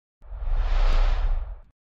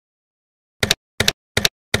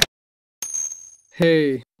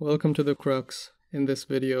Hey, welcome to The Crux. In this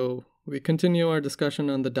video, we continue our discussion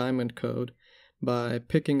on the diamond code by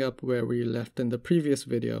picking up where we left in the previous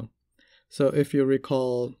video. So if you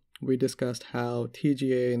recall, we discussed how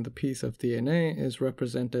TGA in the piece of DNA is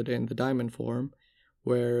represented in the diamond form,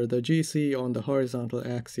 where the GC on the horizontal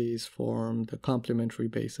axes form the complementary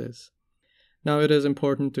bases. Now it is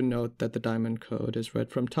important to note that the diamond code is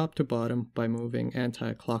read from top to bottom by moving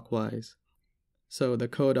anti-clockwise. So the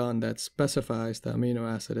codon that specifies the amino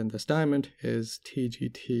acid in this diamond is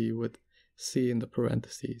TGT with C in the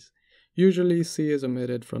parentheses. Usually C is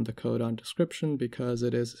omitted from the codon description because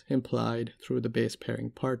it is implied through the base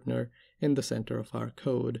pairing partner in the center of our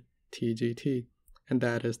code, TGT, and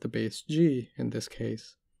that is the base G in this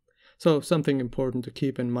case. So something important to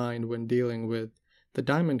keep in mind when dealing with the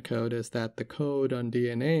diamond code is that the code on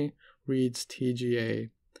DNA reads TGA,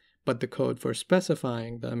 but the code for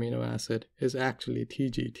specifying the amino acid is actually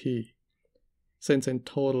TGT. Since in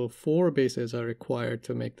total 4 bases are required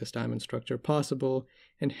to make this diamond structure possible,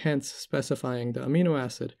 and hence specifying the amino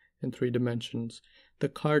acid in 3 dimensions, the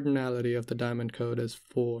cardinality of the diamond code is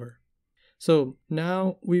 4. So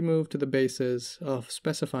now we move to the basis of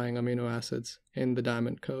specifying amino acids in the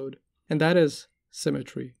diamond code, and that is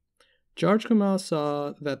symmetry. George Gamow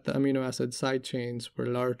saw that the amino acid side chains were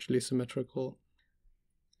largely symmetrical,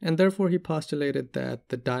 and therefore he postulated that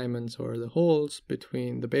the diamonds or the holes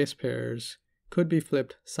between the base pairs could be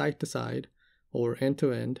flipped side to side or end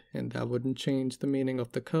to end, and that wouldn't change the meaning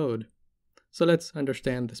of the code. So let's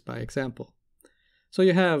understand this by example. So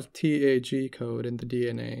you have TAG code in the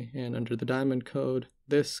DNA, and under the diamond code,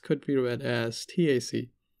 this could be read as TAC,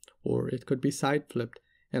 or it could be side flipped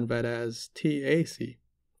and read as TAC,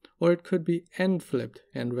 or it could be end flipped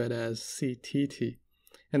and read as CTT.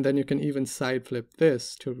 And then you can even side flip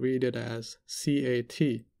this to read it as CAT.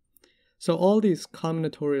 So all these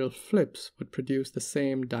combinatorial flips would produce the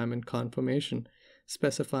same diamond conformation,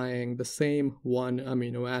 specifying the same one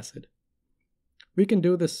amino acid. We can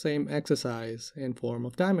do the same exercise in form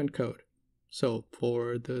of diamond code. So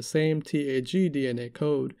for the same TAG DNA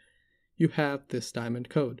code, you have this diamond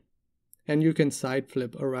code. And you can side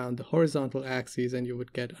flip around the horizontal axes and you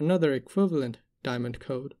would get another equivalent diamond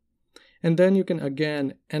code. And then you can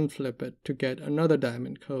again end flip it to get another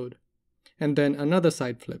diamond code, and then another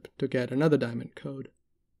side flip to get another diamond code.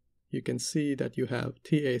 You can see that you have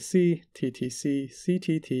TAC, TTC,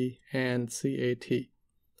 CTT, and CAT.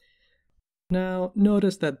 Now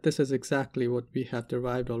notice that this is exactly what we have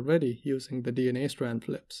derived already using the DNA strand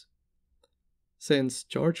flips. Since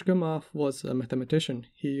George Gamow was a mathematician,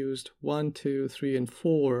 he used 1, 2, 3, and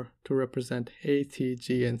 4 to represent A, T,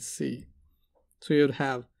 G, and C. So you'd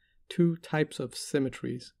have 2 types of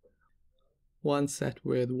symmetries. One set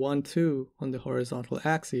with 1, 2 on the horizontal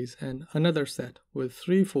axes and another set with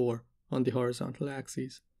 3, 4 on the horizontal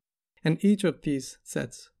axes. And each of these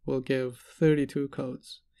sets will give 32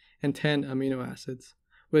 codes and 10 amino acids,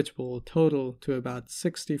 which will total to about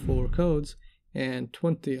 64 codes and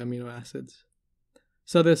 20 amino acids.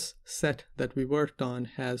 So this set that we worked on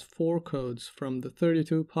has 4 codes from the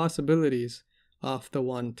 32 possibilities of the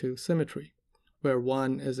 1-2 symmetry, where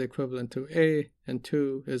 1 is equivalent to A and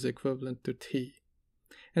 2 is equivalent to T.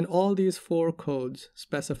 And all these 4 codes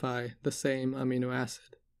specify the same amino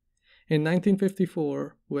acid. In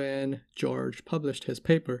 1954, when George published his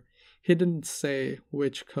paper, he didn't say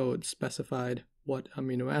which code specified what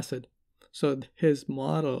amino acid, so his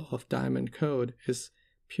model of diamond code is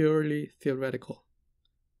purely theoretical.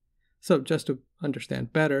 So just to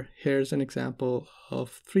understand better, here's an example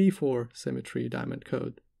of 3-4 symmetry diamond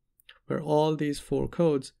code, where all these 4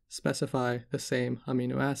 codes specify the same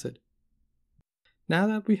amino acid. Now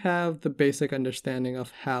that we have the basic understanding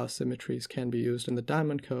of how symmetries can be used in the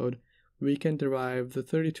diamond code, we can derive the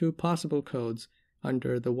 32 possible codes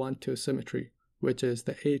under the 1-2 symmetry, which is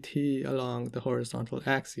the AT along the horizontal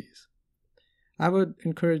axes. I would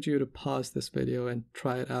encourage you to pause this video and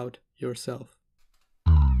try it out yourself.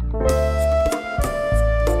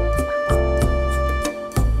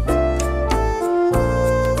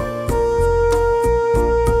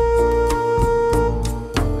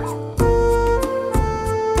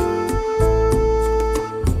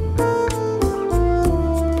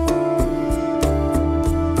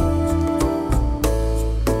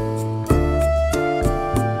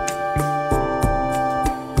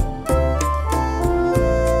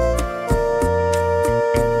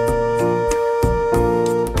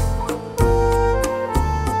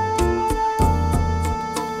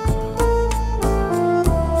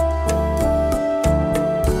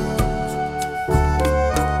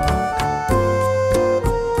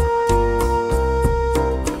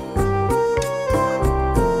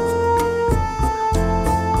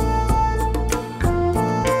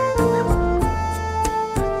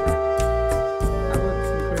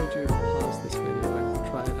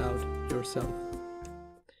 yourself.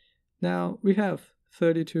 Now, we have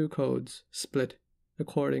 32 codes split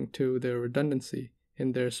according to their redundancy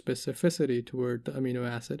in their specificity toward the amino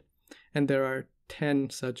acid, and there are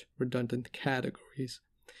 10 such redundant categories.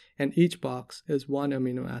 And each box is one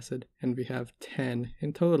amino acid, and we have 10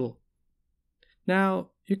 in total.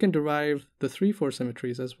 Now, you can derive the 3-4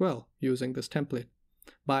 symmetries as well using this template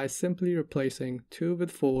by simply replacing 2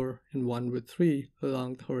 with 4 and 1 with 3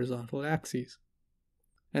 along the horizontal axes.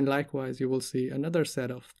 And likewise, you will see another set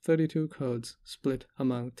of 32 codes split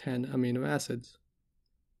among 10 amino acids.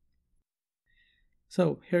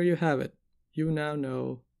 So here you have it. You now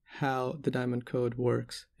know how the diamond code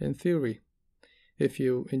works in theory. If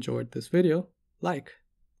you enjoyed this video, like,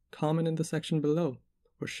 comment in the section below,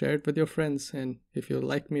 or share it with your friends. And if you'd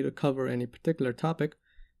like me to cover any particular topic,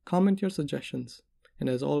 comment your suggestions. And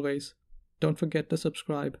as always, don't forget to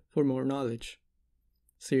subscribe for more knowledge.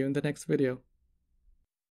 See you in the next video.